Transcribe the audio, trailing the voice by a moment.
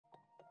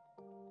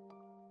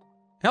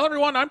Hello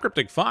everyone, I'm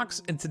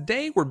CrypticFox, and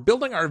today we're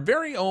building our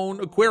very own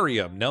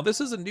aquarium. Now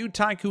this is a new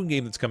Tycoon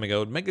game that's coming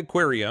out,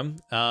 Megaquarium.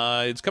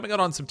 It's coming out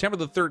on September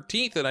the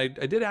 13th, and I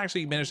did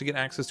actually manage to get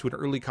access to an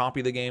early copy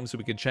of the game so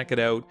we could check it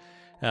out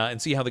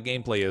and see how the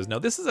gameplay is. Now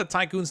this is a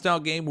Tycoon-style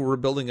game where we're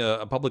building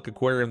a public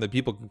aquarium that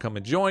people can come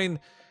and join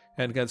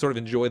and can sort of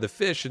enjoy the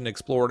fish and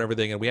explore and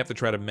everything, and we have to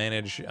try to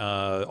manage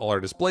all our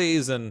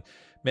displays and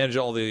manage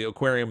all the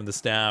aquarium and the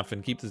staff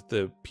and keep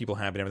the people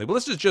happy and everything. But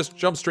let's just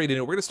jump straight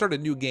into it. We're going to start a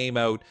new game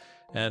out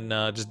and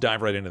just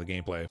dive right into the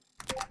gameplay.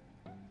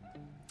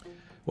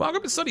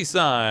 Welcome to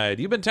Sunnyside.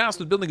 You've been tasked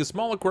with building a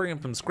small aquarium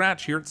from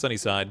scratch here at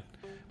Sunnyside.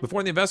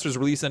 Before the investors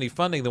release any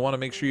funding, they want to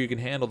make sure you can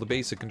handle the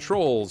basic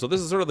controls. So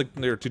this is sort of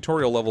their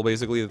tutorial level,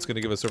 basically, that's going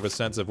to give us sort of a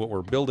sense of what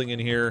we're building in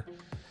here.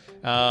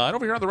 And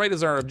over here on the right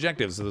is our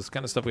objectives, so this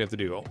kind of stuff we have to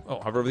do. Oh,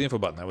 hover over the info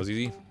button. That was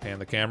easy. Pan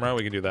the camera.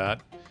 We can do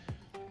that.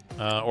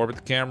 Orbit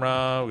the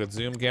camera, we got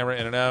zoom camera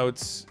in and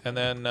out, and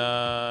then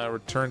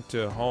return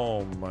to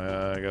home.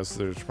 I guess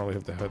there's probably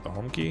have to hit the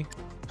home key.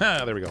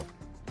 Ha, there we go.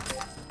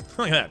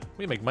 Look at that.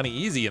 We make money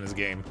easy in this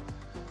game.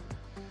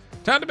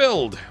 Time to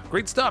build.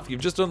 Great stuff.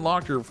 You've just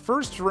unlocked your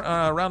first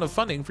round of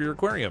funding for your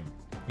aquarium.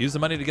 Use the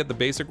money to get the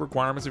basic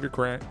requirements of your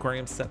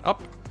aquarium set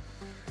up.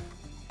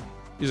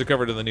 These are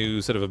covered in the new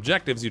set of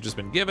objectives you've just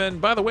been given.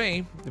 By the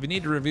way, if you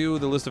need to review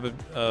the list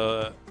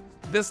of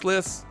this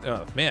list,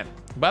 oh man.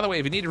 By the way,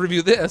 if you need to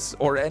review this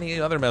or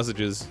any other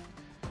messages,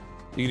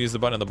 you can use the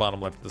button on the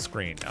bottom left of the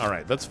screen. All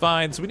right, that's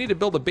fine. So we need to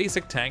build a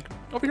basic tank.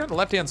 Over here on the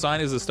left-hand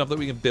side is the stuff that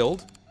we can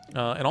build,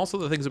 and also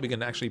the things that we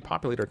can actually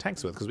populate our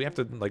tanks with, because we have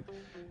to like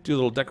do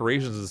little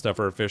decorations and stuff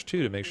for our fish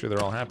too to make sure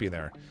they're all happy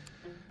there.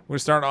 We're gonna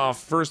start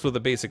off first with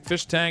a basic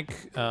fish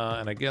tank,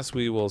 and I guess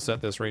we will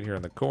set this right here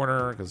in the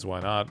corner, because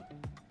why not?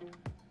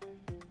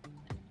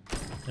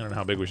 I don't know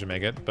how big we should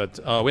make it, but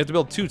we have to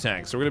build two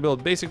tanks. So we're gonna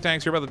build basic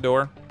tanks here by the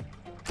door.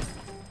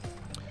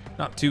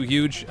 Not too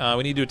huge.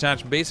 We need to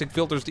attach basic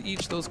filters to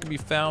each. Those can be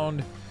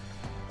found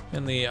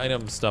in the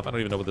item stuff. I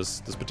don't even know what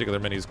this particular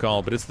menu is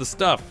called, but it's the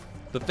stuff.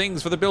 The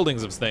things for the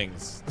buildings of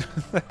things.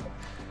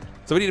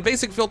 So we need a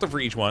basic filter for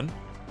each one.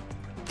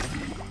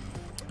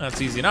 That's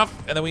easy enough.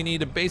 And then we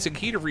need a basic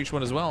heater for each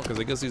one as well, because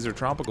I guess these are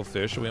tropical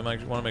fish, so we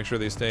might want to make sure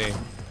they stay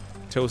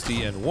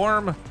toasty and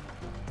warm.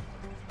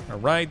 All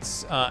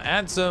right,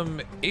 add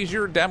some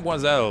azure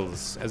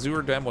demoiselles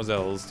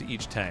to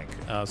each tank.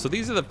 So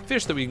these are the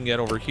fish that we can get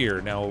over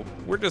here. Now,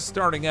 we're just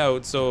starting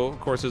out, so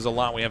of course there's a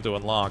lot we have to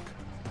unlock.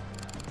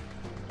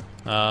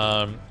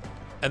 And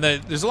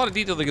then there's a lot of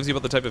detail that gives you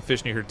about the type of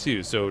fish near here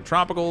too. So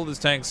tropical, this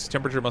tank's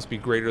temperature must be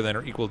greater than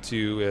or equal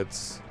to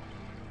its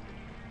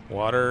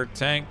water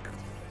tank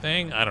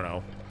thing. I don't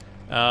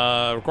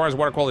know. Requires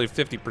water quality of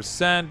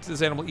 50%.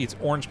 This animal eats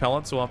orange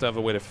pellets, so we'll have to have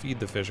a way to feed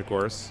the fish, of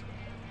course.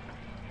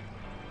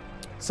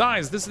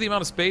 Size, this is the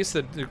amount of space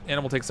that the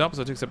animal takes up,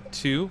 so it takes up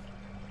 2.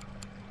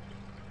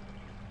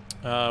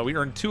 We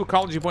earn 2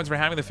 ecology points for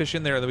having the fish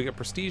in there, and then we get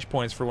prestige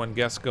points for when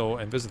guests go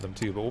and visit them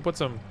too. But we'll put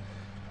some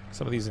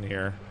of these in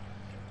here.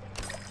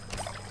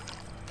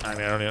 I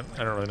mean, I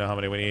don't really know how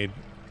many we need.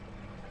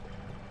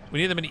 We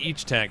need them in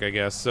each tank, I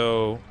guess,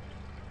 so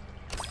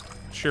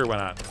sure, why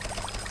not?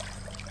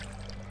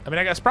 I mean,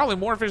 I guess probably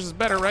more fish is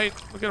better, right?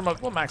 We'll get them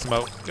up, we'll max them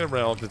out. Get them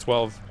up to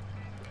 12.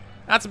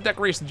 Add some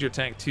decorations to your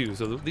tank too.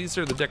 So these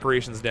are the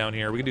decorations down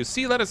here. We can do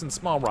sea lettuce and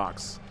small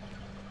rocks.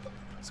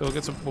 So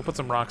we'll put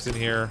some rocks in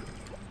here.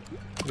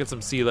 We'll get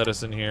some sea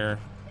lettuce in here.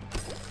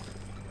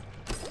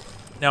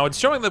 Now it's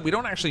showing that we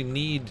don't actually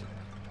need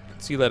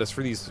sea lettuce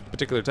for these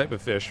particular type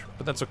of fish,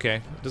 but that's okay.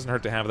 It doesn't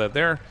hurt to have that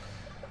there.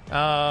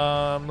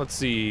 Let's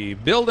see.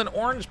 Build an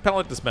orange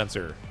pellet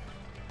dispenser.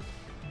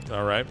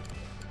 All right.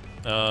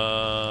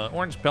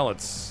 Orange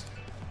pellets.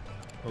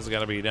 Those have got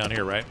to be down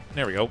here, right?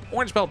 There we go.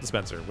 Orange pellet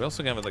dispenser. We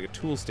also have like a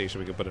tool station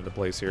we can put into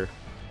place here.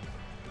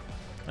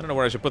 I don't know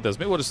where I should put this.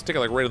 Maybe we'll just stick it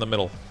like right in the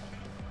middle.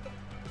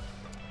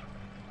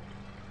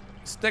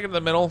 Stick it in the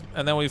middle,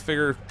 and then we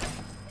figure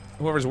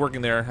whoever's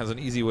working there has an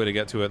easy way to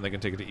get to it, and they can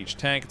take it to each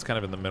tank. It's kind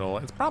of in the middle.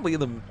 It's probably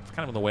kind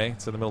of in the way.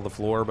 It's in the middle of the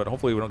floor, but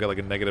hopefully we don't get like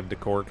a negative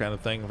decor kind of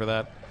thing for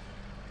that.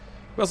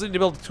 We also need to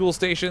build a tool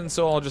station,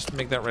 so I'll just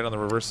make that right on the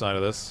reverse side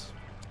of this.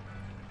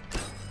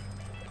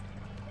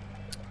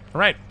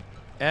 All right.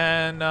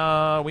 And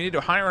we need to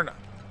hire an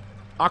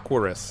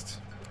aquarist.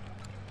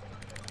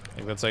 I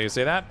think that's how you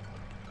say that.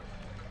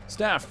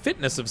 Staff,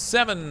 fitness of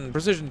 7,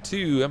 precision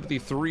 2, empathy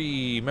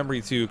 3,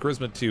 memory 2,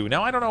 charisma 2.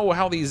 Now, I don't know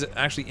how these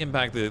actually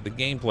impact the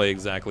gameplay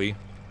exactly.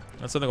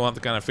 That's something we'll have to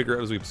kind of figure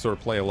out as we sort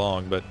of play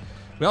along. But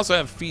we also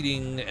have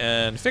feeding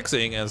and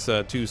fixing as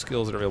 2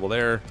 skills that are available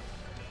there.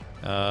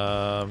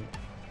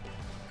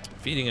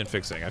 Feeding and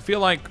fixing. I feel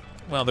like,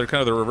 well, they're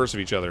kind of the reverse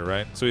of each other,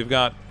 right? So we've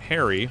got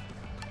Harry.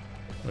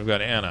 We've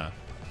got Anna.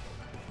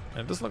 And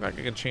it doesn't look like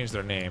I can change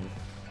their name.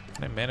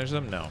 Can I manage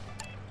them? No.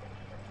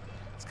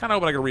 It's kind of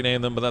hoping I can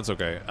rename them, but that's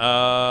okay.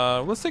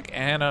 Let's take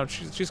Anna.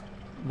 She's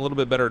a little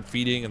bit better at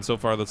feeding, and so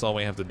far that's all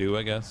we have to do,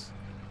 I guess.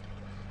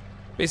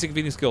 Basic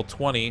feeding skill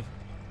 20.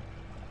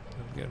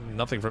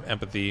 Nothing from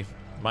empathy.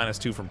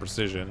 -2 from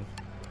precision.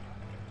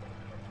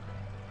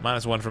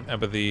 -1 from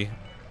empathy.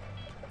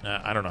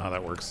 I don't know how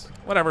that works.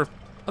 Whatever.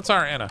 Let's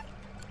hire Anna.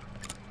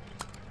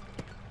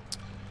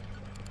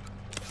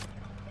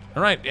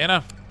 All right,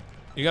 Anna.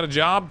 You got a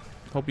job?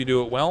 Hope you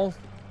do it well.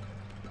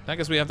 I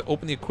guess we have to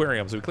open the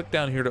aquarium. So we click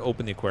down here to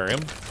open the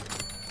aquarium.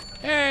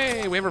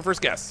 Hey, we have our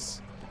first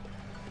guests.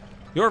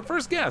 Your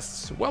first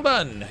guests. Well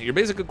done. Your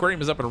basic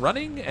aquarium is up and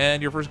running,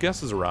 and your first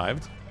guest has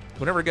arrived.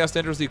 Whenever a guest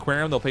enters the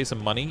aquarium, they'll pay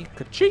some money.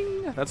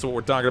 Ka-ching! That's what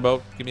we're talking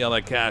about. Give me all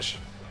that cash.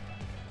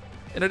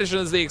 In addition,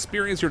 as they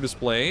experience your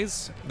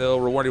displays, they'll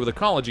reward you with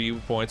ecology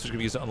points, which can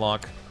be used to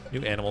unlock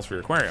new animals for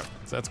your aquarium.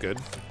 So that's good.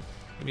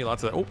 Give me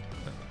lots of that. Oh,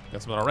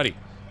 got some already.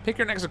 Pick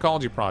your next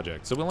ecology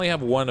project. So we only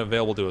have one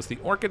available to us. The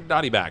orchid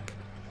dottyback.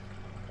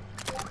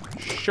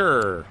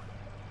 Sure.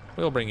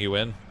 We'll bring you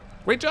in.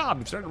 Great job.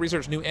 You've started to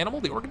research a new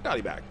animal, the orchid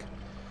dottyback.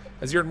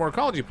 As you earn more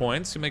ecology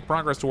points, you make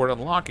progress toward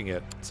unlocking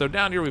it. So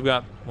down here we've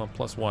got, well,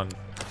 +1.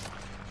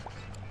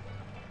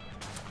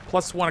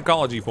 +1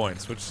 ecology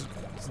points, which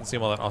doesn't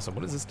seem all that awesome.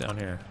 What is this down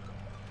here?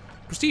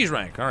 Prestige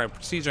rank. All right,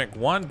 prestige rank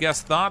 1.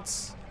 Guest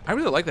thoughts. I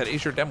really like that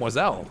A-shirt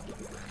demoiselle,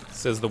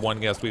 says the one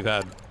guest we've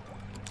had.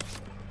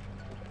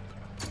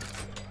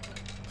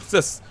 It's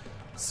this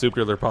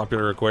super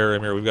popular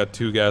aquarium here. We've got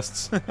 2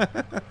 guests.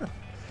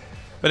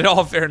 But in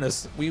all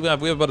fairness, we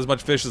have about as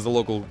much fish as the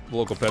local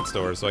pet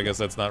store, so I guess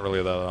that's not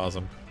really that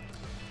awesome.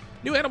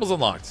 New animals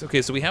unlocked.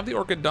 Okay, so we have the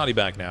orchid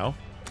dottyback now.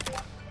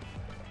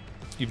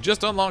 You've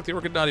just unlocked the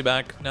orchid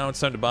dottyback. Now it's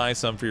time to buy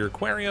some for your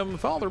aquarium.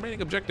 Follow the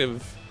remaining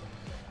objective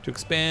to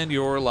expand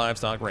your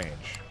livestock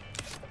range.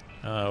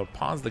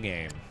 Pause the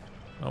game.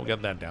 Oh, we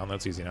got that down.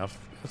 That's easy enough.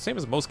 Same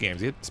as most games.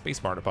 You hit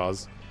spacebar to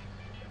pause.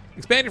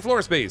 Expand your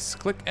floor space.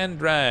 Click and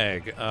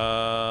drag.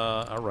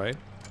 All right.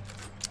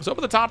 So up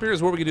at the top here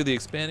is where we can do the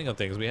expanding of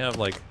things. We have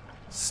like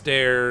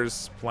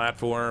stairs,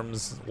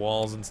 platforms,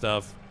 walls and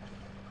stuff.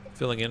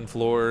 Filling in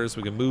floors.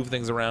 We can move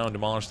things around,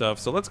 demolish stuff.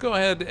 So let's go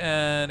ahead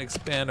and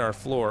expand our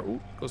floor. Ooh,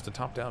 goes to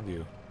top-down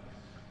view.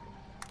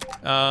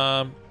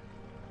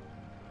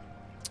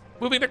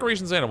 Moving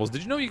decorations animals.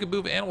 Did you know you could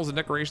move animals and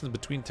decorations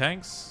between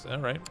tanks? All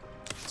right.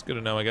 It's good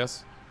to know, I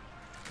guess.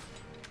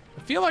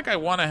 I feel like I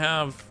want to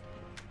have...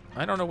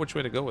 I don't know which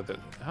way to go with it.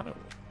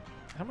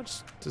 How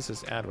much does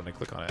this add when I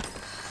click on it?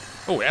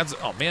 Oh, it adds...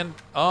 Oh, man.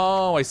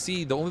 Oh, I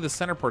see. Only the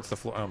center part's the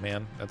floor. Oh,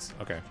 man. That's...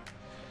 Okay.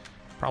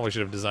 Probably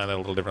should have designed that a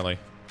little differently.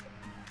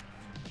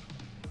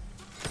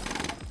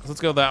 So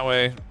let's go that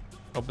way.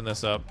 Open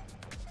this up.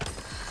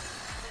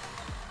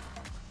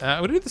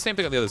 I'm gonna do the same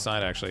thing on the other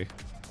side, actually.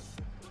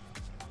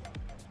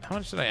 How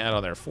much did I add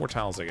on there? 4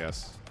 tiles, I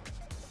guess.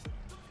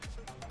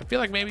 I feel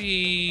like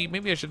maybe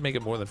I should make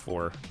it more than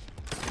 4.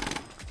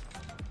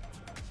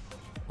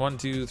 1,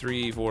 2,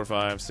 3, 4,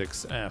 5,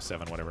 6,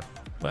 7, whatever.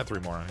 We'll add 3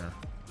 more on here.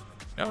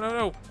 No, no,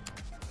 no.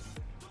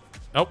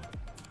 Nope.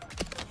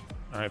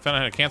 All right, found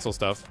out how to cancel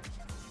stuff.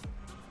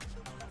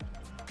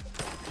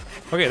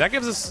 Okay, that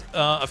gives us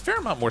a fair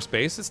amount more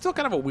space. It's still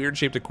kind of a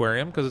weird-shaped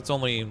aquarium because it's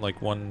only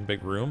like one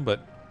big room,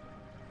 but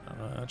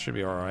that should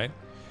be all right.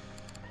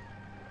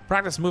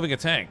 Practice moving a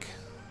tank.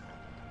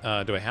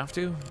 Do I have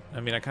to?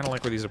 I mean, I kind of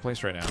like where these are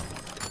placed right now.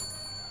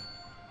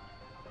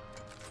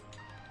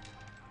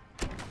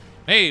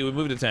 Hey, we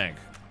moved a tank.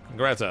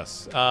 Congrats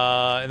us.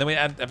 And then we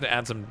have to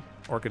add some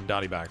orchid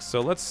dottybacks.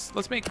 So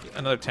let's make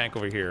another tank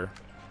over here.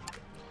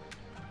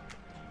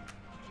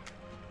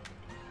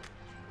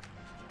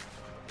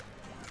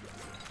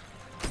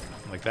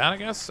 Like that, I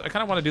guess. I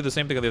kind of want to do the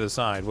same thing on the other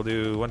side. We'll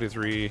do 1, 2,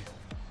 3.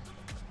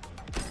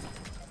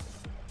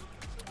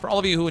 For all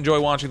of you who enjoy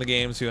watching the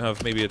games, who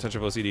have maybe a touch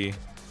of OCD,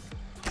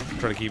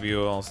 try to keep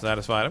you all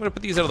satisfied. I'm gonna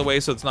put these out of the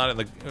way so it's not in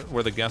the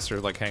where the guests are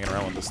like hanging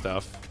around with this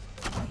stuff.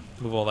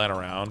 Move all that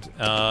around,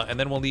 and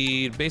then we'll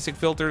need basic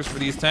filters for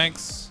these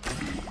tanks.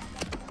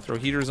 Throw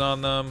heaters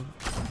on them,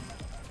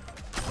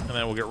 and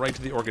then we'll get right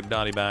to the orchid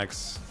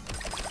dottybacks.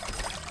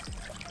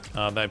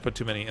 I put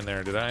too many in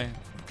there, did I?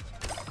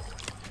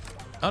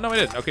 Oh, no, I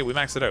didn't. Okay, we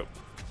maxed it out.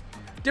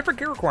 Different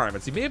care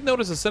requirements. You may have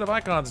noticed a set of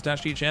icons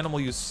attached to each animal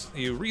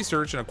you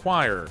research and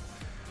acquire.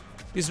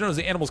 These are known as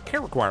the animal's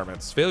care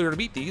requirements. Failure to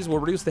meet these will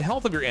reduce the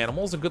health of your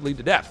animals and could lead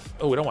to death.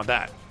 Oh, we don't want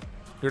that.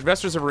 Your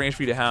investors have arranged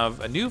for you to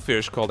have a new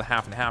fish called a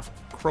half and half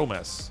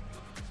chromis.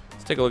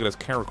 Let's take a look at his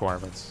care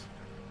requirements.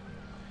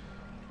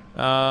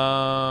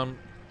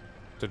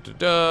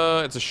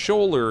 It's a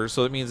shoaler,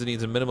 so that means it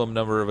needs a minimum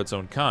number of its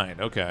own kind.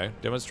 Okay.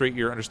 Demonstrate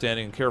your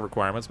understanding and care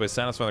requirements by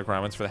satisfying the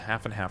requirements for the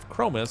half and half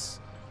chromis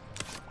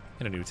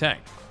in a new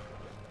tank.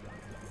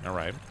 All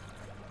right.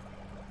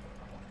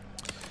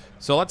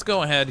 So let's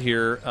go ahead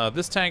here.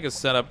 This tank is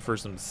set up for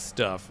some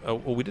stuff. Oh,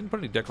 well, we didn't put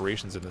any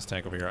decorations in this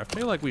tank over here. I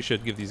feel like we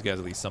should give these guys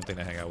at least something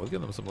to hang out with.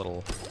 Give them some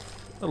little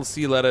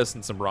sea lettuce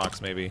and some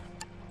rocks, maybe.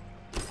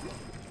 I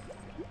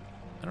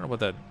don't know what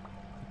that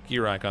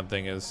gear icon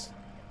thing is.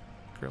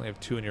 Currently have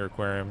 2 in your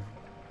aquarium.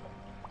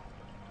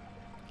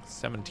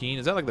 17.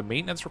 Is that like the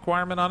maintenance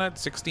requirement on it?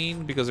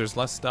 16 because there's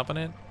less stuff in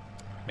it?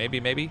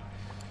 Maybe.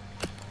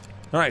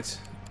 All right.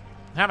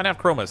 Half and half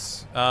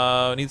chromis.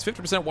 Needs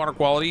 50% water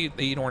quality.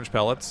 They eat orange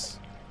pellets.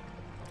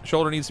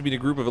 Shoulder needs to be in a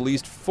group of at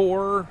least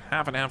 4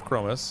 half and half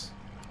chromis.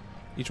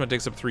 Each one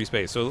takes up 3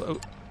 space. So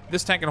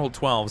this tank can hold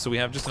 12, so we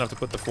have just enough to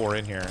put the 4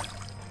 in here.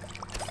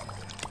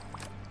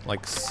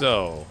 Like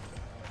so.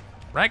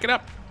 Rank it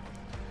up.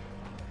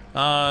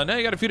 Now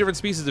you got a few different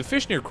species of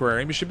fish in your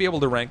aquarium. You should be able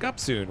to rank up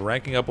soon.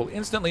 Ranking up will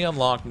instantly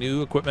unlock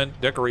new equipment,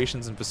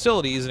 decorations, and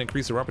facilities, and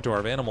increase the repertoire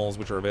of animals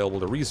which are available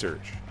to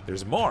research.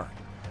 There's more.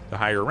 The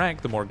higher your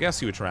rank, the more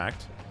guests you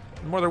attract,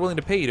 the more they're willing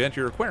to pay you to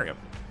enter your aquarium.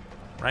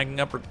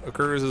 Ranking up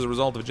occurs as a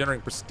result of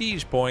generating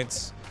prestige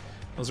points.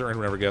 Those are earned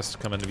whenever guests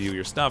come in to view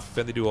your stuff,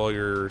 and they do all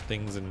your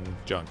things and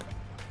junk.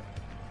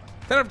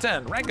 10 out of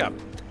 10, rank up.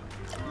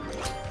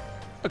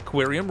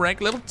 Aquarium rank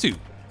level 2.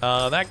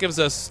 That gives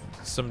us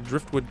some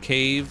driftwood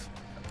cave,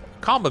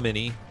 combo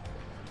mini,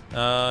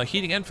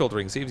 heating and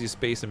filtering, saves you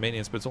space and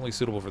maintenance, but it's only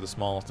suitable for the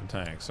smallest of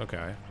tanks.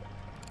 Okay.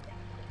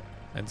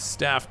 And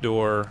staff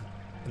door,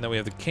 and then we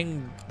have the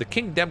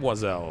King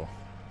Demoiselle.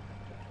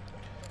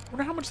 I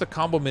wonder how much the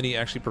combo mini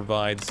actually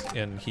provides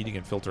in heating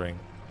and filtering.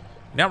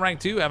 Now rank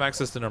 2, have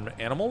access to number of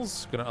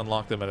animals. Gonna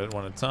unlock them at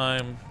one at a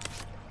time.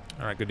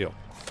 All right, good deal.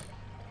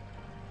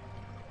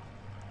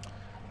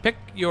 Pick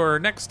your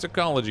next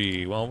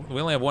ecology. Well,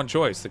 we only have one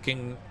choice, the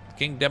King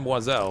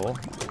Demoiselle.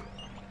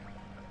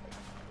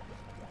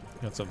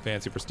 Got some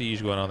fancy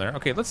prestige going on there.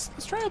 Okay, let's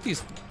try out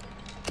these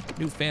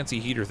new fancy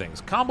heater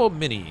things. Combo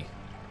Mini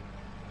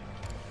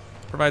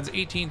provides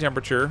 18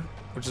 temperature,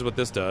 which is what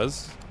this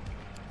does.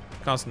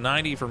 Costs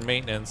 90 for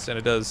maintenance, and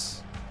it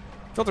does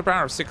filter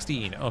power of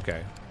 16.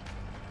 Okay.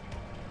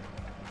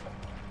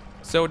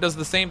 So it does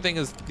the same thing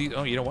as the.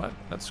 Oh, you know what?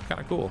 That's kind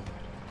of cool.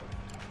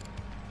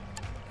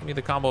 Give me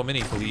the Combo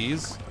Mini,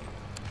 please.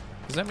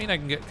 Does that mean I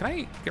can get? Can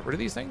I get rid of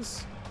these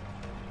things?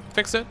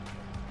 Fix it?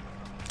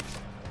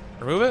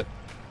 Remove it?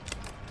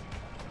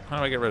 How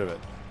do I get rid of it?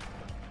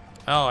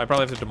 Oh, I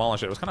probably have to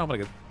demolish it. I was kind of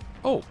hoping to get...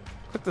 Oh,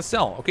 click the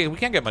sell. Okay, we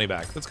can get money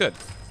back. That's good.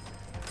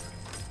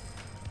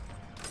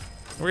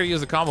 We're going to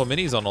use the combo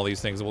minis on all these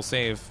things, and we'll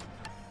save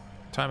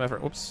time,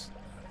 effort... Whoops.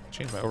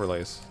 Change my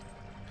overlays.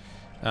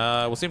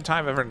 We'll save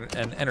time, effort,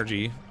 and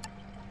energy.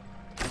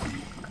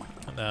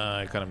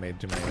 I kind of made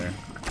too many there.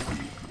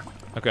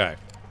 Okay.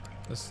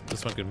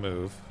 This one could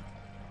move.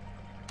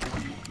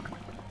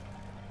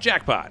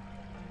 Jackpot.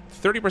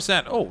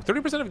 30%. Oh,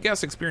 30% of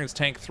guests experience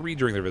tank 3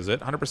 during their visit.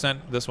 100%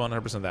 this one,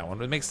 100% that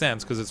one. It makes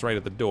sense because it's right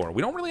at the door.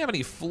 We don't really have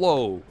any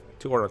flow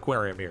to our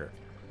aquarium here.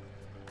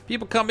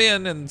 People come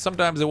in and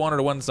sometimes they wander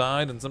to one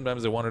side and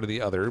sometimes they wander to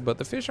the other, but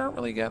the fish aren't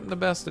really getting the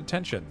best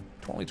attention.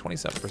 Only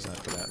 27%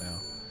 for that now.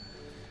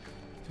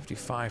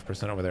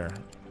 55% over there.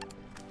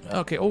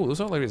 Okay, oh, those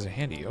all areas are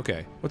handy.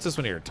 Okay, what's this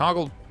one here?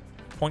 Toggle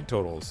point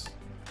totals.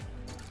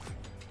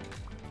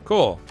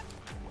 Cool.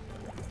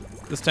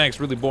 This tank's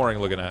really boring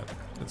looking at.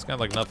 It's got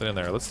like nothing in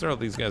there. Let's throw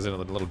these guys into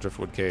the little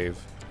driftwood cave.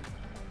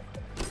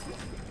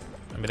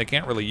 I mean, I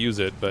can't really use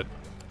it, but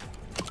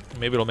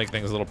maybe it'll make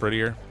things a little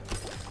prettier.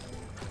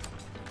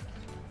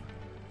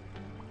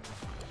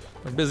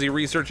 We're busy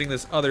researching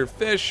this other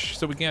fish,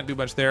 so we can't do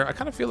much there. I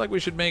kind of feel like we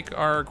should make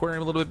our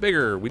aquarium a little bit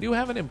bigger. We do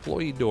have an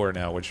employee door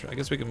now, which I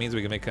guess means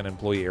we can make an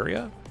employee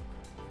area.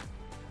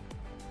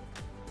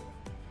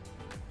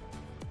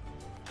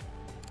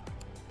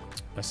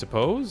 I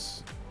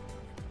suppose.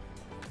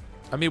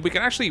 I mean, we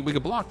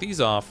could block these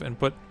off and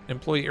put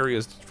employee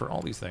areas for all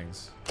these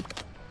things.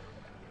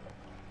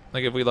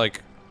 Like if we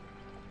like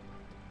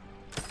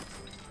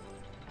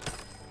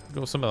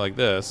go something like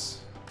this,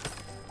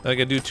 then I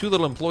could do 2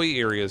 little employee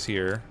areas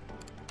here.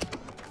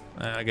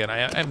 Again,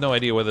 I have no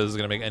idea whether this is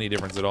gonna make any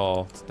difference at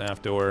all.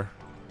 Staff door.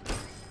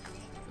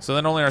 So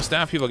then only our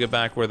staff people get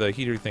back where the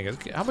heater thing is.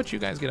 How about you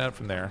guys get out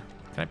from there?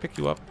 Can I pick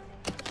you up?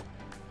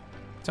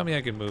 Tell me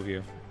I can move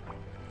you.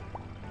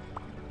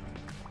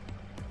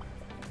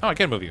 Oh, I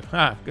can move you.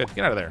 Ah, good.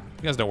 Get out of there.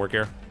 You guys don't work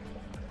here.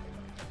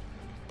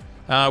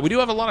 We do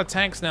have a lot of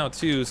tanks now,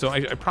 too, so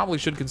I probably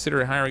should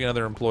consider hiring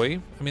another employee.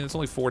 I mean, it's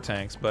only 4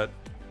 tanks, but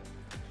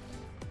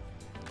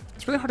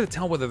it's really hard to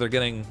tell whether they're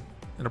getting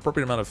an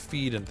appropriate amount of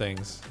feed and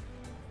things.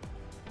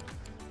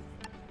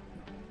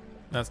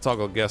 That's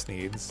toggle guest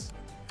needs.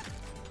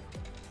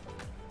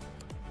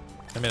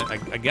 I mean,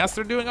 I guess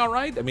they're doing all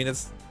right. I mean,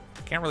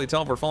 can't really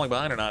tell if we're falling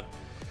behind or not.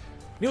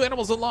 New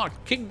animals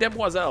unlocked. King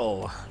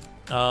Demoiselle.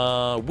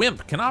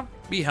 Wimp cannot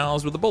be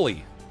housed with a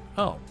bully.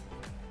 Oh.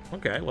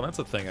 Okay, well that's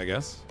a thing, I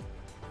guess.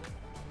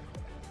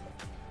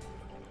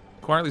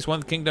 Acquire at least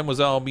one King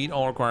Demoiselle. Meet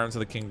all requirements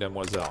of the King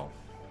Demoiselle.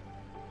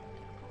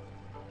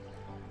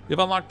 You've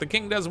unlocked the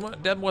King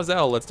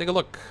Demoiselle. Let's take a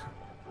look.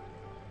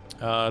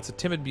 It's a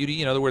timid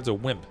beauty. In other words, a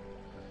wimp.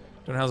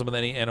 Don't house them with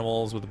any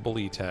animals with a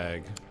bully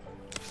tag.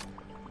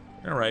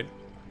 Alright.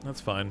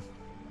 That's fine.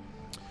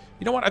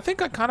 You know what? I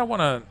think I kind of want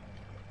to...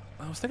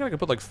 I was thinking I could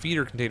put like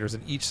feeder containers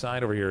in each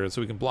side over here so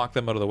we can block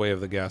them out of the way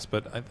of the guests,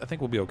 but I think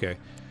we'll be okay.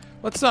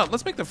 Let's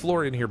make the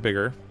floor in here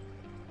bigger.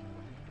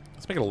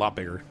 Let's make it a lot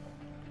bigger.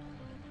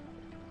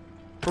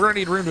 We're gonna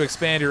need room to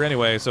expand here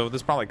anyway, so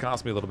this probably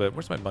cost me a little bit.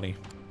 Where's my money?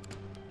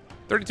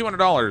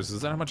 $3,200. Is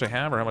that how much I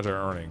have or how much I'm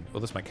earning? Oh,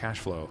 this is my cash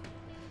flow.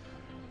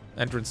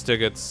 Entrance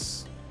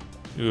tickets.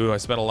 Ooh, I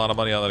spent a lot of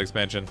money on that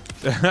expansion.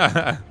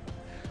 That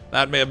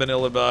may have been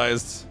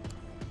ill-advised.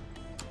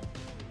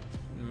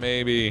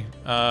 Maybe.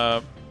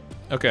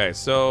 Okay,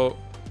 so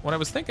what I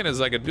was thinking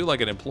is I could do like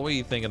an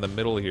employee thing in the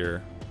middle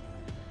here.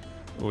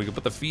 Where we could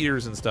put the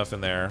feeders and stuff in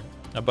there.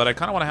 But I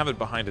kind of want to have it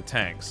behind a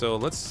tank. So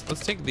let's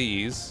take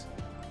these.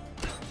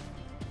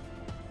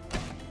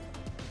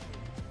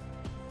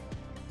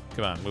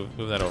 Come on,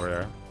 move that over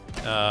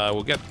there.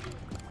 We'll get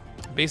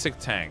basic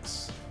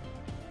tanks.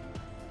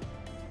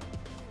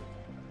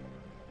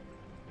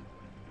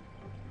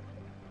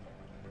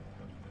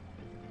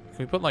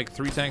 Can we put like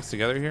 3 tanks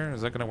together here?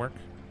 Is that gonna work?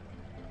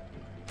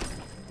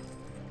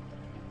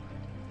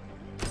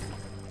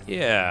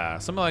 Yeah,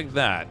 something like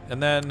that.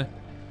 And then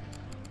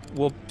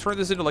we'll turn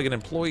this into like an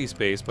employee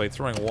space by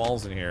throwing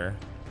walls in here.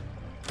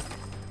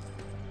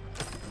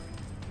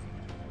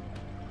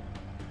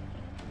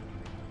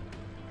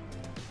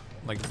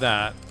 Like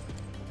that.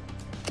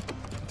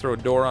 Throw a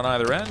door on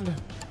either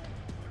end.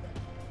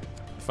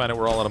 Find out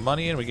we're all out of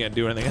money and we can't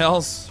do anything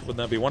else. Wouldn't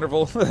that be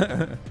wonderful?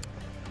 We'll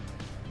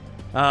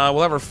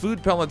have our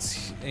food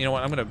pellets. You know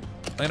what? I'm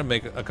gonna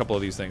make a couple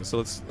of these things. So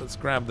let's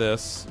grab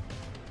this.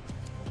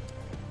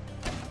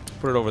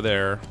 Put it over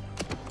there.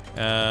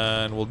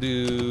 And we'll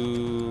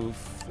do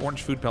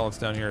orange food pellets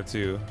down here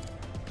too.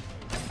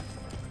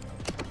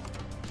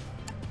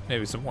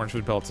 Maybe some orange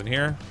food pellets in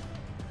here.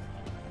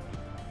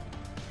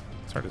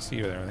 It's hard to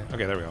see with everything.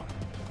 Okay, there we go.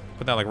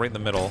 Put that like right in the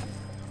middle.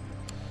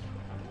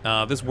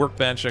 This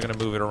workbench, I'm gonna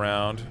move it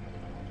around.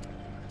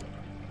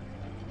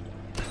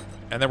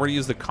 And then we're gonna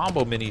use the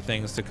combo mini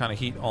things to kind of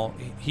heat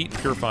and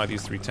purify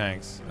these 3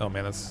 tanks. Oh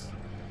man, that's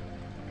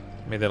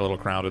made that a little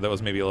crowded. That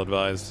was maybe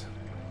ill-advised.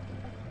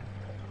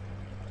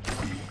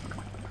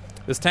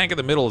 This tank in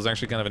the middle is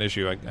actually kind of an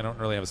issue. I don't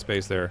really have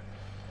space there.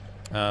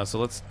 So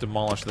let's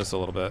demolish this a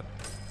little bit.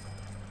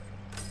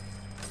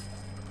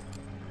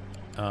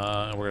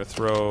 And we're gonna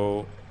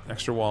throw an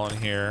extra wall in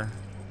here.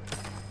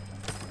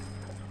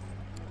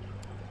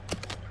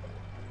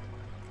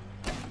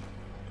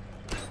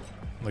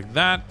 Like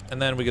that,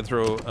 and then we can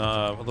throw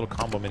a little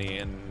combo mini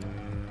in.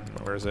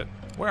 Where is it?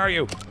 Where are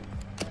you?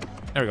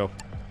 There we go.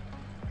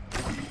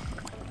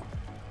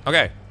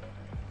 Okay,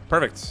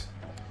 perfect.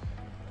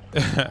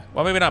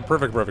 Well, maybe not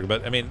perfect,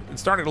 but I mean,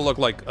 it's starting to look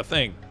like a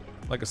thing,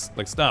 like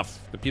stuff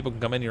that people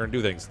can come in here and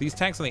do things. These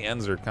tanks on the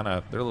ends are they're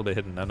a little bit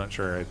hidden. I'm not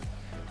sure.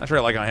 Not sure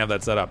I like how I have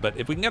that set up, but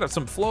if we can get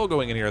some flow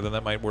going in here, then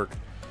that might work.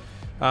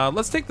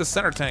 Let's take the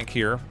center tank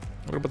here.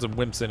 We're gonna put some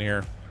wimps in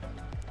here.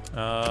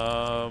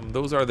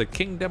 Those are the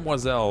King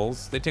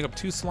Demoiselles. They take up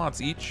 2 slots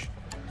each.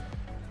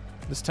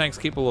 This tank's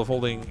capable of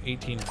holding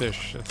 18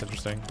 fish. That's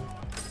interesting.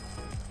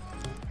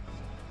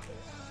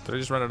 Did I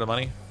just run out of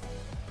money?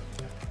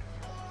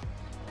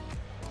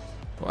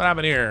 What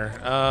happened here?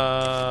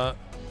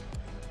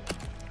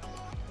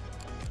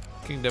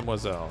 King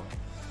Demoiselle.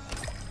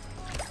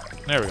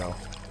 There we go.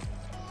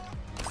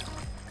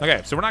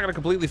 Okay, so we're not going to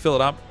completely fill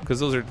it up because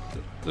those are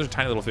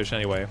tiny little fish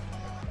anyway.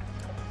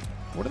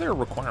 What are their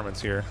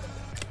requirements here?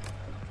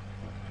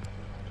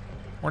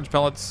 Orange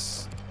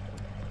pellets.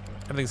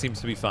 Everything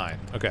seems to be fine.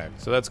 Okay,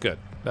 so that's good.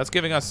 That's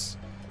giving us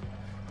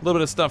a little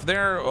bit of stuff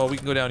there. Oh, we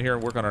can go down here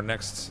and work on our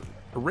next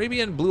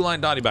Arabian blue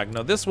line dottyback.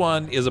 Now this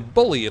one is a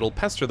bully. It'll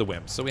pester the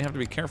wimps, so we have to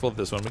be careful of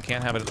this one. We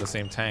can't have it in the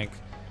same tank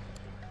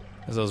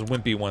as those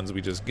wimpy ones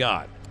we just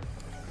got.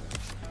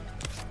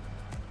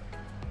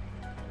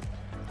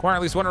 Acquire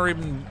at least one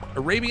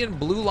Arabian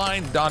blue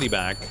line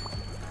dottyback.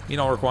 You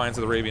know, requirements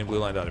of the Arabian blue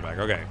line dottyback.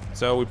 Okay,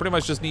 so we pretty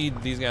much just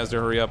need these guys to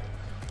hurry up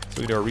so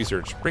we can do our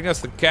research. Bring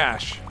us the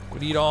cash. We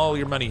need all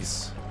your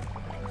monies.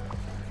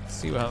 Let's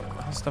see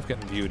how's stuff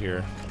getting viewed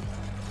here.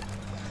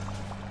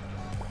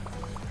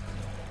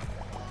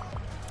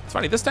 It's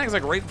funny, this tank's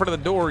like right in front of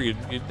the door. You'd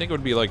think it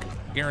would be like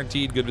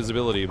guaranteed good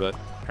visibility, but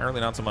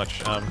apparently not so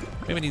much.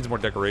 Maybe it needs more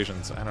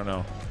decorations. I don't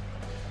know.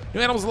 New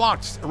animals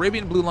locked.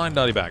 Arabian blue line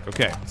dottyback.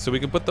 Okay, so we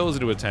can put those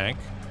into a tank.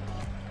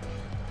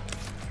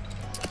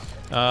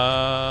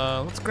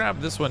 Let's grab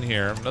this one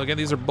here. Again,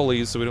 these are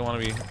bullies, so we don't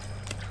want to be...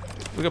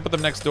 We can put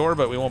them next door,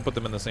 but we won't put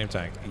them in the same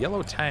tank.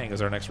 Yellow tang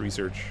is our next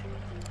research.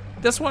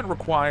 This one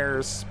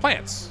requires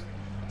plants.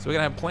 So we're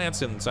going to have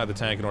plants inside the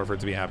tank in order for it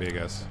to be happy, I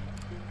guess.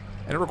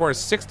 And it requires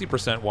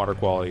 60% water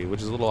quality,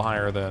 which is a little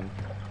higher than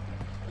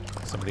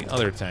some of the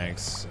other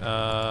tanks.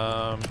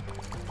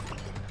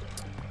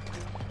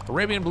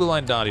 Arabian blue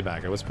line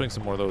dottyback. I was putting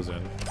some more of those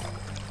in.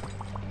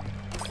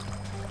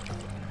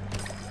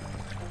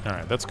 All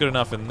right, that's good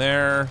enough in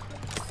there.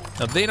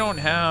 Now they don't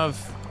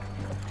have...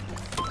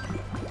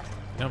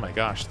 Oh my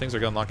gosh, things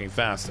are unlocking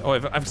fast. Oh,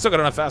 I've still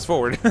got enough fast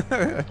forward.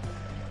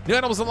 New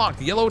animals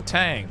unlocked. Yellow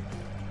tang.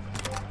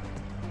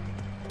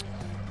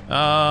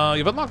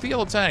 You've unlocked the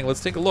yellow tang.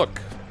 Let's take a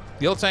look.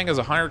 The yellow tang has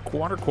a higher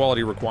water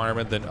quality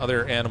requirement than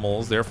other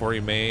animals. Therefore,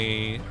 you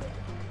may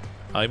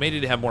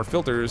need to have more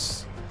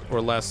filters or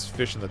less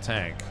fish in the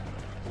tank.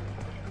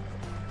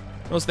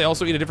 Notice they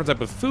also eat a different type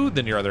of food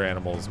than your other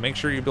animals. Make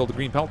sure you build a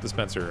green pellet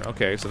dispenser.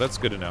 Okay, so that's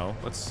good to know.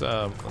 Let's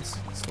slow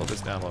this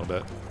down a little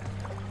bit.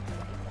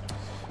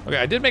 Okay,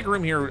 I did make a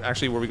room here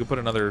actually where we could put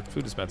another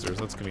food dispenser,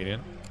 so that's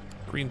convenient.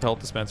 Green pellet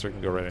dispenser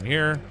can go right in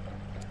here.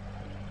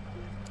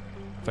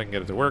 If I can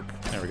get it to work.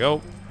 There we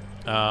go.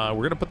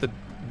 We're gonna put the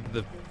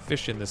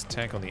fish in this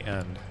tank on the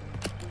end.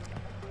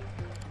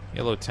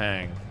 Yellow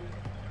tang.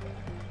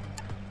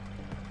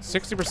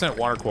 60%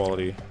 water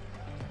quality.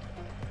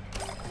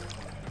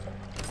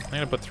 I'm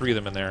gonna put 3 of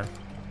them in there.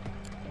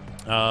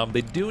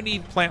 They do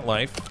need plant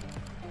life.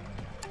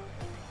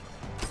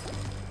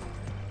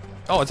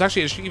 Oh, it's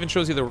actually, it even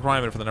shows you the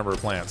requirement for the number of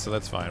plants, so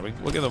that's fine.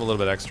 We'll give them a little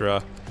bit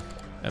extra.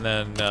 And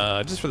then,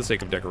 just for the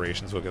sake of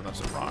decorations, we'll give them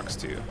some rocks,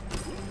 too.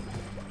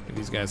 Give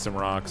these guys some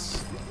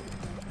rocks.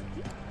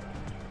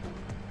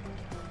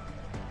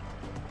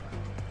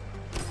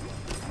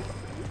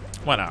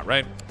 Why not,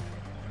 right?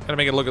 Gotta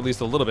make it look at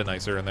least a little bit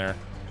nicer in there.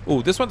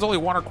 Ooh, this one's only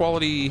water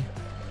quality.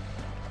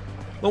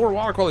 Lower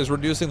water quality is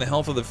reducing the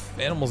health of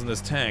the animals in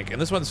this tank.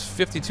 And this one's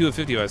 52 of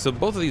 55. So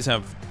both of these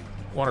have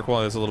water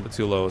quality that's a little bit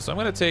too low. So I'm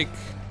gonna take...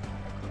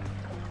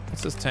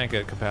 What's this tank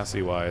at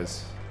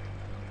capacity-wise?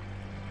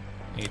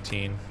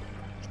 18.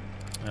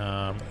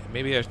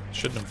 Maybe I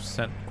shouldn't have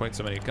sent quite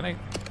so many. Can I...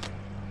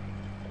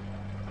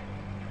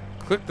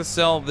 Click to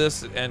sell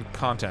this and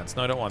contents.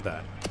 No, I don't want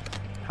that.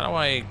 How do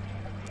I...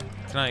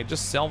 Can I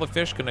just sell the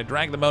fish? Can I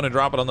drag them out and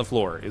drop it on the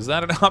floor? Is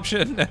that an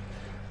option?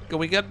 Can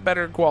we get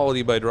better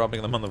quality by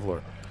dropping them on the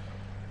floor?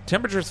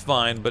 Temperature's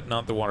fine, but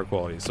not the water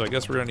quality. So I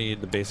guess we're gonna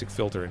need the basic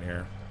filter in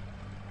here.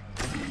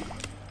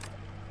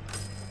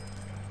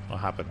 What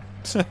happened?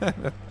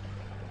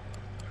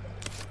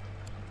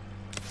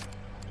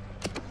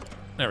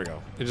 There we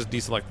go. It just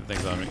deselected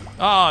things on me.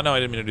 Oh, no,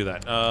 I didn't mean to do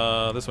that.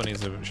 This one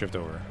needs to shift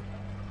over.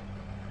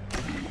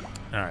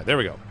 Alright, there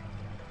we go.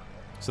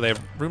 So they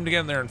have room to get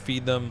in there and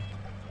feed them.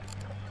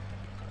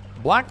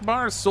 Black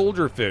bar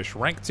soldierfish,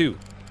 rank 2.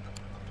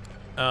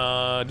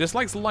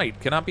 Dislikes light.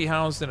 Cannot be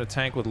housed in a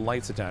tank with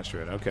lights attached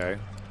to it. Okay.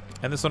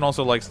 And this one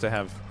also likes to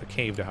have a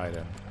cave to hide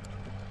in.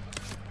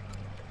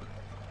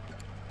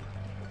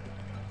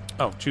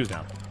 Oh, choose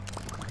now.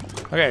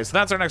 Okay, so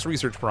that's our next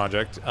research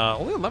project.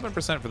 Only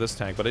 11% for this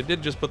tank, but I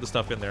did just put the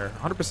stuff in there.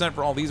 100%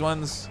 for all these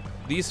ones.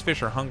 These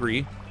fish are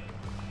hungry.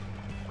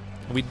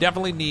 We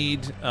definitely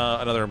need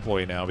another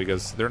employee now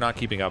because they're not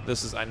keeping up.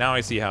 This is now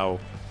I see how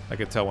I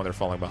can tell when they're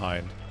falling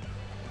behind.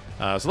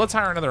 So let's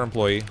hire another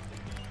employee.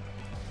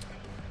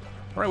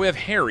 All right, we have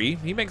Harry.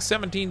 He makes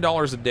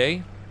 $17 a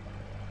day.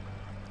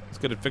 He's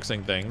good at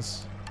fixing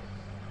things.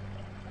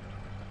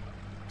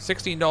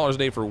 $16 a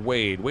day for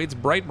Wade. Wade's a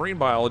bright marine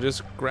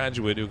biologist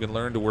graduate who can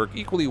learn to work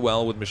equally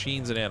well with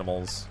machines and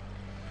animals.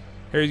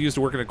 Harry's used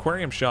to work in an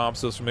aquarium shop,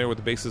 so he's familiar with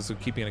the basics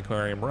of keeping an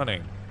aquarium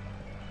running.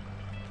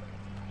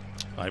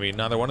 I mean,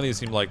 neither one of these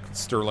seem like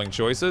sterling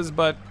choices,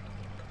 but...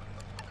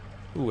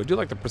 Ooh, I do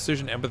like the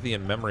precision, empathy,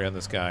 and memory on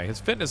this guy.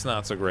 His fitness,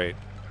 not so great.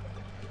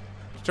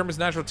 Determines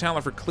natural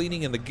talent for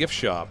cleaning in the gift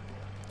shop.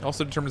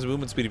 Also determines the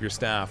movement speed of your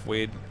staff.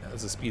 Wade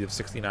has a speed of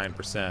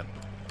 69%.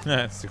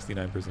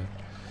 69%.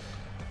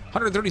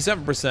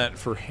 137%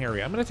 for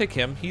Harry. I'm going to take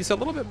him. He's a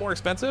little bit more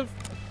expensive.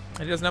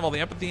 And he doesn't have all the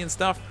empathy and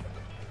stuff.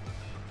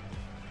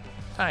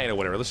 You know,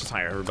 whatever. Let's just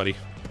hire everybody.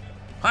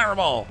 Hire them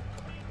all.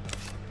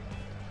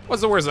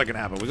 What's the worst that can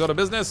happen? We go to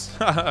business?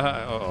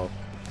 Uh-oh.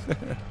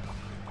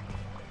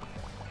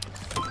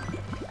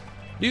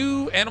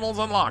 New animals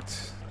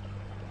unlocked.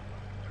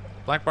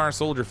 Black bar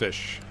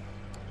soldierfish.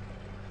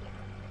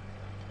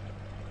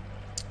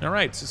 All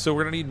right, so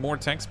we're gonna need more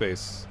tank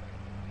space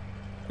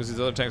because these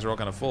other tanks are all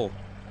kind of full.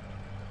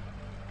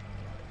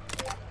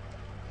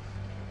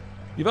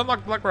 You've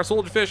unlocked black bar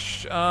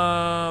soldierfish.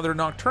 They're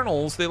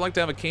nocturnals. They like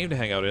to have a cave to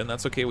hang out in.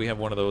 That's okay. We have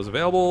one of those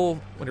available.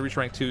 When you reach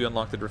rank 2, you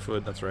unlock the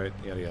driftwood. That's right.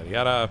 Yada yada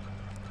yada.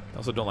 I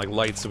also don't like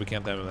lights, so we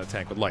can't have them in that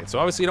tank with lights. So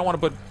obviously, you don't want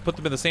to put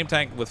them in the same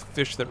tank with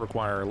fish that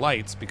require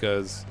lights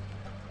because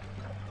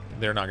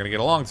they're not going to get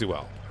along too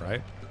well,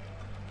 right?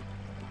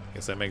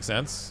 Guess that makes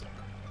sense.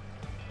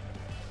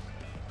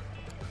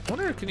 I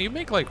wonder, can you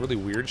make like really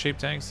weird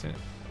shaped tanks?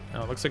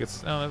 Oh, it looks like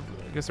it's. Oh,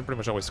 I guess they're pretty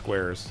much always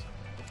squares.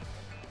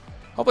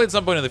 Hopefully, at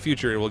some point in the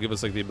future, it will give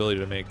us like the ability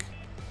to make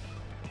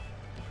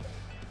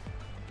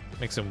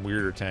some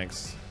weirder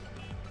tanks.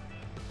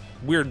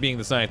 Weird being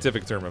the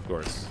scientific term, of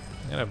course.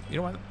 And you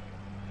know what?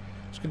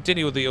 Just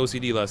continue with the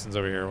OCD lessons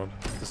over here. We'll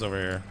put this over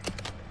here.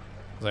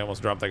 Because I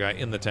almost dropped that guy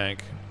in the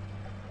tank.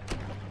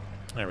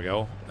 There we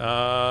go.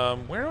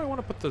 Where do I want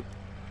to put the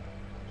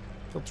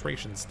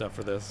filtration stuff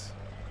for this?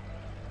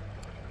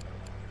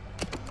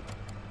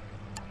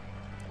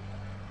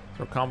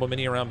 Throw combo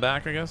mini around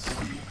back, I guess.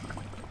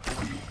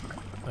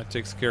 That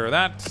takes care of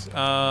that.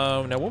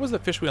 Now, what was the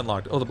fish we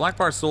unlocked? Oh, the black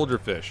bar soldier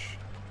fish.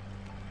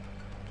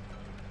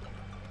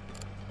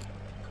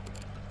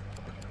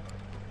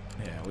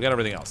 Yeah, we got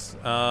everything else.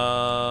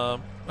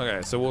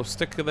 Okay, so we'll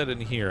stick that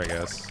in here, I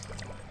guess.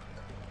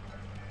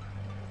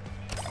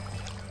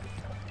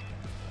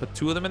 Put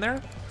 2 of them in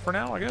there for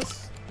now, I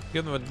guess.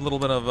 Give them a little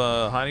bit of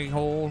a hiding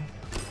hole.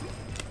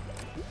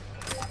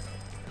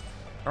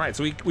 All right,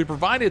 so we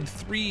provided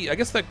 3. I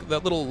guess that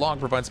little log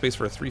provides space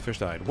for 3 fish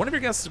to hide. One of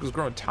your guests was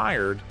growing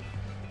tired.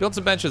 Build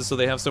some benches so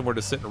they have somewhere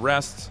to sit and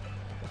rest.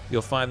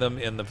 You'll find them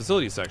in the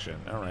facilities section.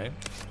 All right,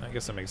 I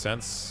guess that makes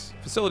sense.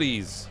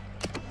 Facilities.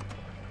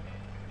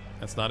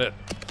 That's not it.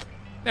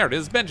 There it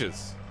is,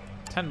 benches.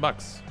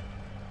 $10.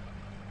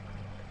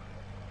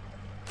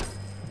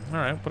 All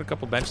right, put a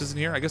couple benches in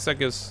here. I guess that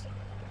gives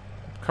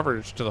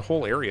coverage to the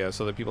whole area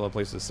so that people have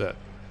places to sit.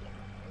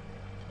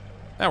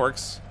 That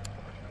works.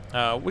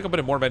 We can put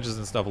in more benches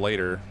and stuff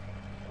later.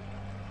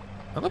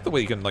 I love the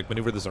way you can like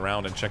maneuver this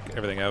around and check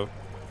everything out.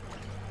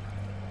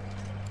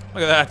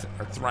 Look at that,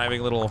 our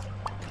thriving little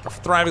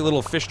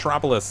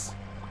fish-tropolis.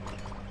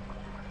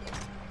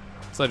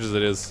 Such as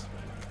it is.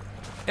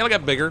 It'll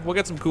get bigger. We'll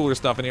get some cooler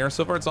stuff in here.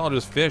 So far, it's all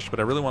just fish, but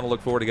I really want to look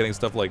forward to getting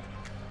stuff like,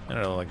 I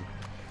don't know, like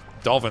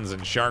dolphins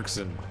and sharks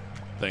and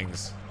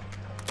things.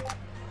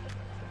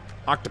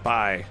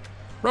 Octopi.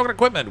 Broken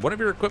equipment. One of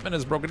your equipment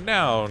is broken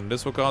down.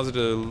 This will cause it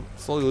to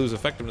slowly lose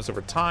effectiveness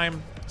over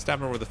time. Staff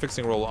member with the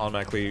fixing role will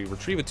automatically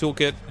retrieve a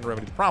toolkit and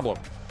remedy the problem.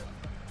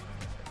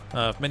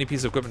 If many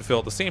pieces of equipment fail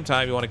at the same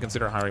time, you want to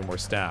consider hiring more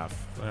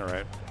staff. All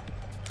right.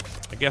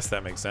 I guess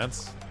that makes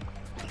sense.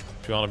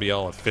 If you want to be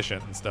all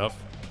efficient and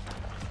stuff.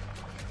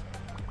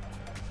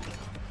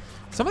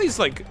 Some of these,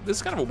 like, this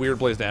is kind of a weird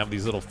place to have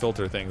these little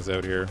filter things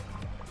out here.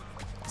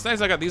 It's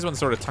nice I got these ones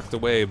sort of tucked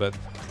away, but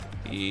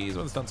these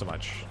ones not so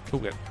much. Oh,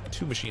 we got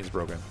 2 machines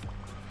broken.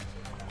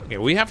 Okay,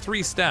 we have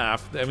 3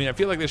 staff. I mean, I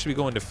feel like they should be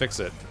going to fix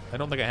it. I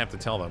don't think I have to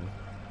tell them.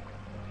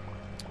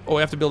 Oh,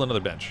 we have to build another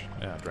bench.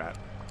 Yeah, drat.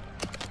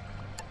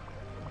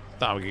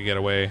 Thought we could get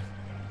away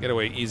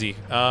easy.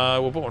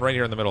 We'll put one right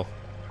here in the middle.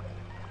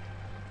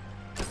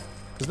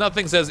 Because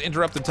nothing says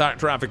interrupted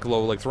traffic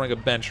flow like throwing a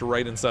bench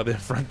right inside the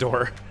front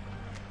door.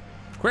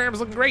 Aquarium's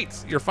looking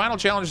great. Your final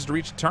challenge is to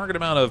reach a target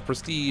amount of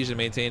prestige and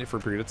maintain it for a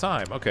period of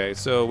time. Okay,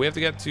 so we have to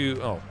get to...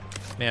 Oh,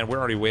 man, we're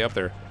already way up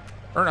there.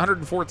 Earn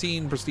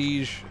 114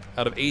 prestige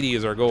out of 80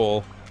 is our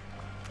goal.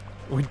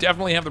 We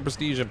definitely have the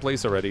prestige in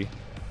place already.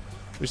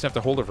 We just have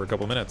to hold it for a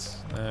couple minutes.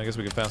 I guess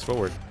we can fast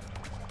forward.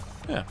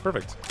 Yeah,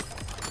 perfect.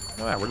 Look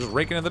at that, we're just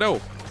raking in the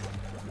dough.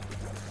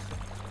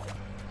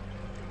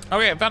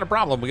 Okay, I found a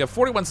problem. We got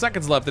 41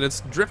 seconds left, and it's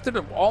drifted.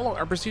 All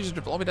our prestige is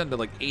drifted all the way down to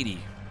like 80,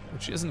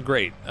 which isn't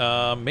great.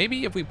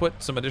 Maybe if we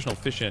put some additional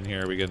fish in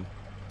here, we can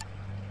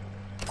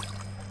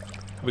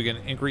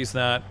increase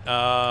that.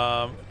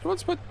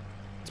 Let's put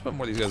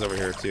more of these guys over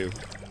here too.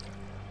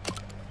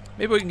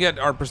 Maybe we can get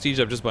our prestige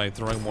up just by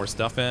throwing more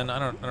stuff in. I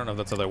don't know if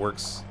that's how that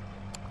works.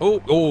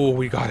 Oh,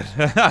 we got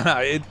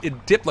it.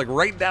 it dipped like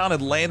right down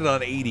and landed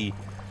on 80.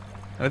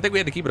 And I think we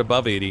had to keep it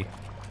above 80.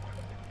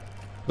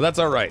 But that's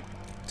all right.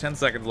 10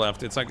 seconds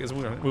left. It's like it's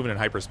moving in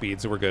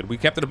hyperspeed, so we're good. We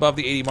kept it above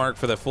the 80 mark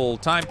for the full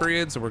time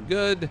period, so we're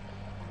good.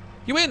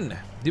 You win.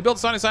 You built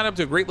Sign up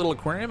to a great little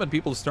aquarium, and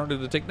people started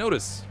to take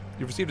notice.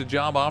 You've received a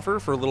job offer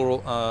for a little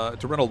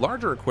to rent a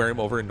larger aquarium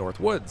over in North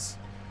Woods.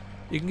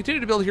 You can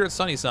continue to build here at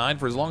Sunnyside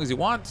for as long as you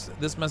want.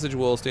 This message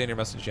will stay in your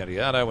message, yada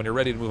yada. When you're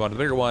ready to move on to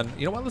the bigger one,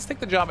 you know what? Let's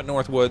take the job at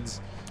North Woods,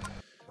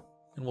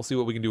 and we'll see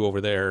what we can do over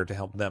there to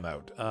help them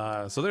out.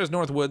 So there's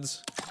North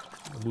Woods.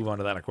 We'll move on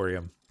to that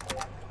aquarium.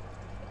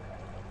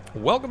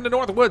 Welcome to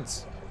North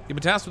Woods. You've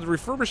been tasked with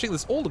refurbishing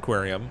this old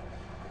aquarium.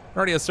 It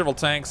already has several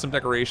tanks, some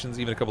decorations,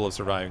 even a couple of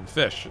surviving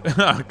fish.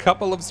 A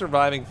couple of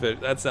surviving fish.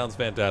 That sounds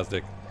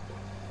fantastic.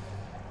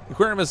 The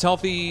aquarium is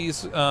healthy,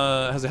 has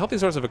a healthy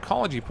source of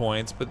ecology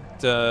points, but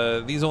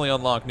these only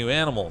unlock new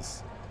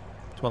animals.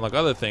 To unlock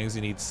other things,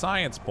 you need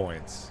science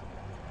points.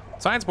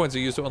 Science points are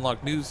used to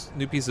unlock new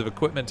pieces of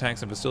equipment,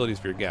 tanks, and facilities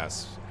for your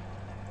guests.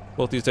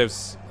 Both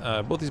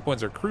these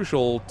points are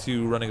crucial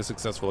to running a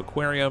successful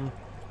aquarium.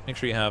 Make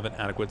sure you have an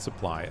adequate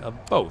supply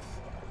of both.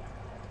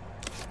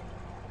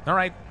 All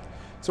right,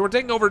 so we're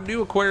taking over a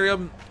new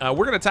aquarium. We're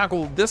going to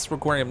tackle this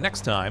aquarium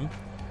next time,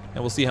 and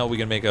we'll see how we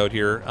can make out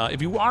here.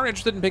 If you are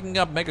interested in picking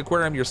up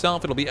Megaquarium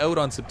yourself, it'll be out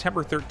on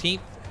September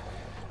 13th.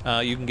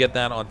 You can get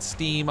that on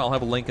Steam. I'll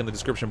have a link in the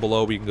description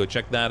below where you can go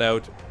check that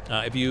out.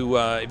 If you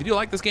do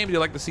like this game, if you'd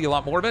like to see a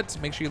lot more of it,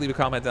 make sure you leave a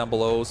comment down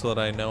below so that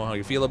I know how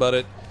you feel about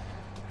it.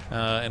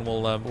 And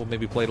we'll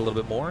maybe play it a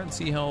little bit more and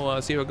see how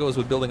it goes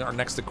with building our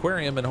next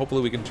aquarium, and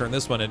hopefully we can turn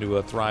this one into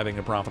a thriving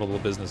and profitable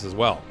business as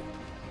well.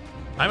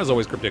 I'm, as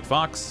always,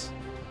 CrypticFox.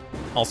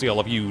 I'll see all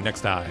of you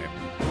next time.